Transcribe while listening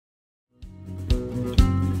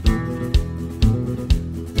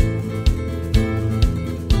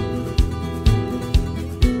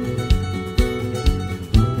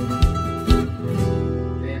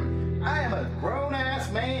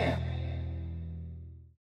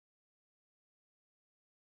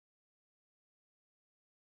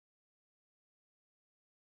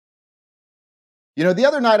You know, the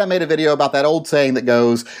other night I made a video about that old saying that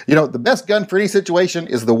goes, you know, the best gun for any situation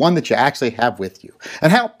is the one that you actually have with you.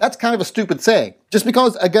 And how that's kind of a stupid saying. Just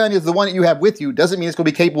because a gun is the one that you have with you doesn't mean it's going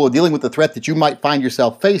to be capable of dealing with the threat that you might find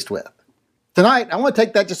yourself faced with. Tonight, I want to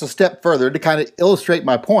take that just a step further to kind of illustrate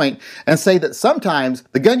my point and say that sometimes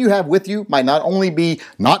the gun you have with you might not only be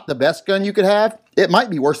not the best gun you could have, it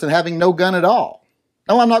might be worse than having no gun at all.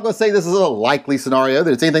 Now, I'm not going to say this is a likely scenario,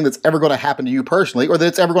 that it's anything that's ever going to happen to you personally, or that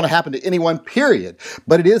it's ever going to happen to anyone, period.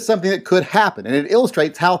 But it is something that could happen, and it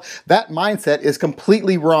illustrates how that mindset is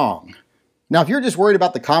completely wrong. Now, if you're just worried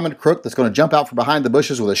about the common crook that's going to jump out from behind the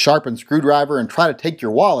bushes with a sharpened screwdriver and try to take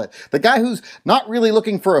your wallet, the guy who's not really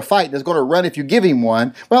looking for a fight and is going to run if you give him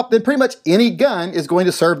one, well, then pretty much any gun is going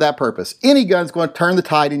to serve that purpose. Any gun is going to turn the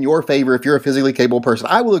tide in your favor if you're a physically capable person.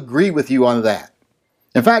 I will agree with you on that.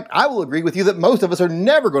 In fact, I will agree with you that most of us are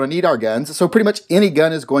never going to need our guns, so pretty much any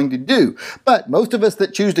gun is going to do. But most of us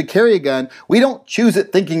that choose to carry a gun, we don't choose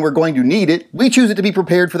it thinking we're going to need it. We choose it to be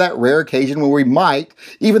prepared for that rare occasion when we might,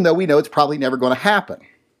 even though we know it's probably never going to happen.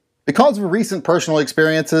 Because of recent personal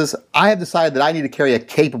experiences, I have decided that I need to carry a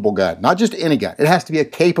capable gun, not just any gun. It has to be a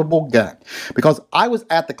capable gun. Because I was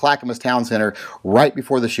at the Clackamas Town Center right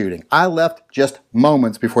before the shooting. I left just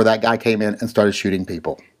moments before that guy came in and started shooting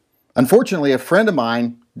people. Unfortunately, a friend of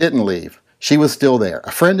mine didn't leave. She was still there.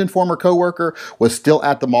 A friend and former coworker was still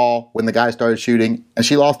at the mall when the guy started shooting, and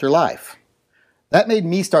she lost her life. That made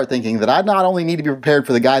me start thinking that I not only need to be prepared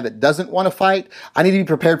for the guy that doesn't want to fight, I need to be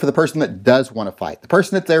prepared for the person that does want to fight. The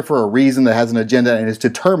person that's there for a reason, that has an agenda, and is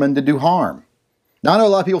determined to do harm. Now, I know a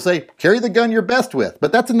lot of people say, carry the gun you're best with,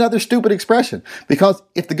 but that's another stupid expression. Because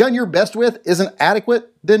if the gun you're best with isn't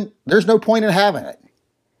adequate, then there's no point in having it.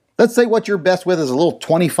 Let's say what you're best with is a little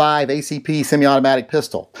 .25 ACP semi-automatic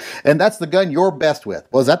pistol, and that's the gun you're best with.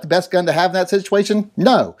 Well, is that the best gun to have in that situation?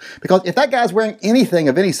 No, because if that guy's wearing anything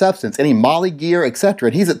of any substance, any molly gear, etc.,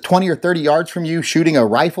 and he's at 20 or 30 yards from you shooting a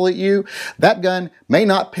rifle at you, that gun may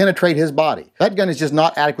not penetrate his body. That gun is just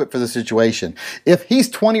not adequate for the situation. If he's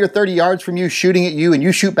 20 or 30 yards from you shooting at you and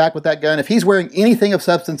you shoot back with that gun, if he's wearing anything of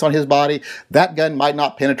substance on his body, that gun might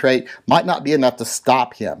not penetrate, might not be enough to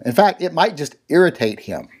stop him. In fact, it might just irritate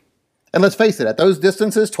him. And let's face it, at those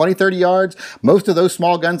distances, 20, 30 yards, most of those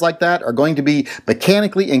small guns like that are going to be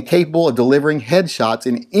mechanically incapable of delivering headshots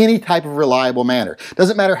in any type of reliable manner.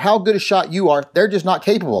 Doesn't matter how good a shot you are, they're just not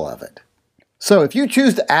capable of it. So if you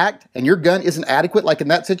choose to act and your gun isn't adequate, like in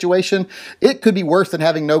that situation, it could be worse than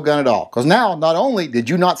having no gun at all. Because now, not only did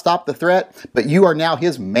you not stop the threat, but you are now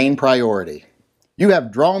his main priority. You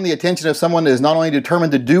have drawn the attention of someone that is not only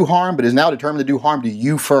determined to do harm, but is now determined to do harm to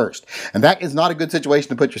you first. And that is not a good situation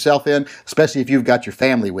to put yourself in, especially if you've got your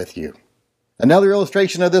family with you. Another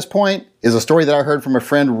illustration of this point is a story that I heard from a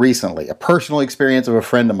friend recently, a personal experience of a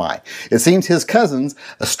friend of mine. It seems his cousin's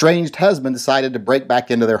estranged husband decided to break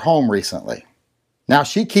back into their home recently. Now,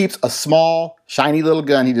 she keeps a small, shiny little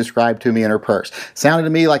gun he described to me in her purse. Sounded to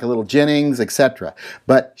me like a little Jennings, etc.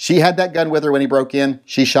 But she had that gun with her when he broke in.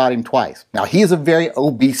 She shot him twice. Now, he is a very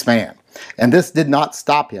obese man, and this did not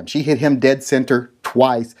stop him. She hit him dead center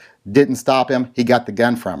twice, didn't stop him. He got the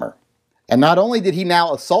gun from her. And not only did he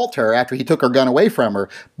now assault her after he took her gun away from her,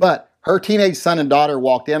 but her teenage son and daughter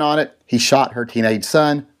walked in on it. He shot her teenage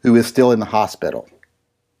son, who is still in the hospital.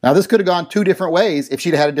 Now, this could have gone two different ways if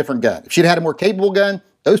she'd had a different gun. If she'd had a more capable gun,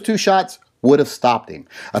 those two shots would have stopped him.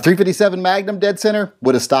 A .357 Magnum dead center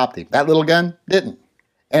would have stopped him. That little gun didn't.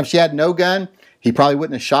 And if she had no gun, he probably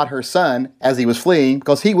wouldn't have shot her son as he was fleeing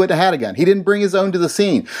because he wouldn't have had a gun. He didn't bring his own to the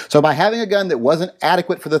scene. So by having a gun that wasn't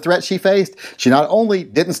adequate for the threat she faced, she not only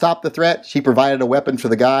didn't stop the threat, she provided a weapon for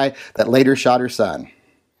the guy that later shot her son.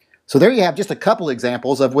 So there you have just a couple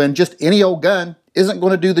examples of when just any old gun isn't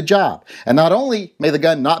going to do the job. And not only may the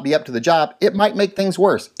gun not be up to the job, it might make things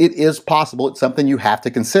worse. It is possible. It's something you have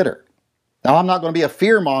to consider. Now, I'm not going to be a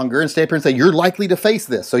fearmonger and stay up here and say, you're likely to face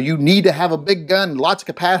this, so you need to have a big gun, lots of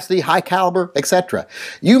capacity, high caliber, etc.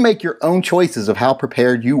 You make your own choices of how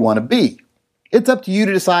prepared you want to be. It's up to you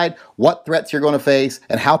to decide what threats you're going to face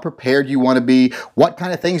and how prepared you want to be. What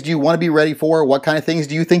kind of things do you want to be ready for? What kind of things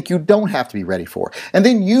do you think you don't have to be ready for? And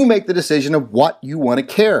then you make the decision of what you want to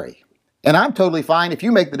carry. And I'm totally fine if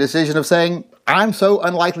you make the decision of saying, I'm so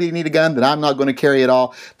unlikely to need a gun that I'm not going to carry it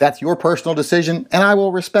all. That's your personal decision, and I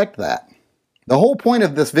will respect that. The whole point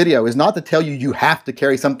of this video is not to tell you you have to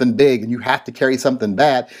carry something big and you have to carry something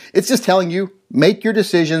bad. It's just telling you, make your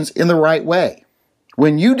decisions in the right way.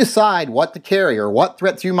 When you decide what to carry or what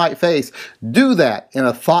threats you might face, do that in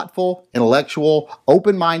a thoughtful, intellectual,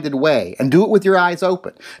 open-minded way, and do it with your eyes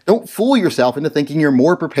open. Don't fool yourself into thinking you're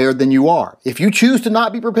more prepared than you are. If you choose to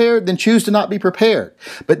not be prepared, then choose to not be prepared.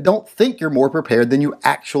 But don't think you're more prepared than you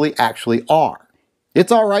actually are.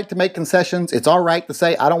 It's all right to make concessions. It's all right to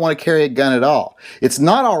say, I don't want to carry a gun at all. It's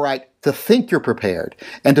not all right to think you're prepared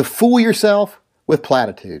and to fool yourself with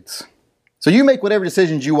platitudes. So you make whatever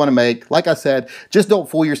decisions you want to make. Like I said, just don't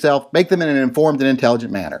fool yourself. Make them in an informed and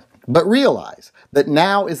intelligent manner. But realize that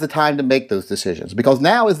now is the time to make those decisions, because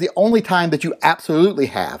now is the only time that you absolutely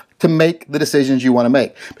have to make the decisions you want to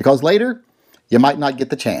make, because later you might not get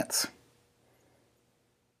the chance.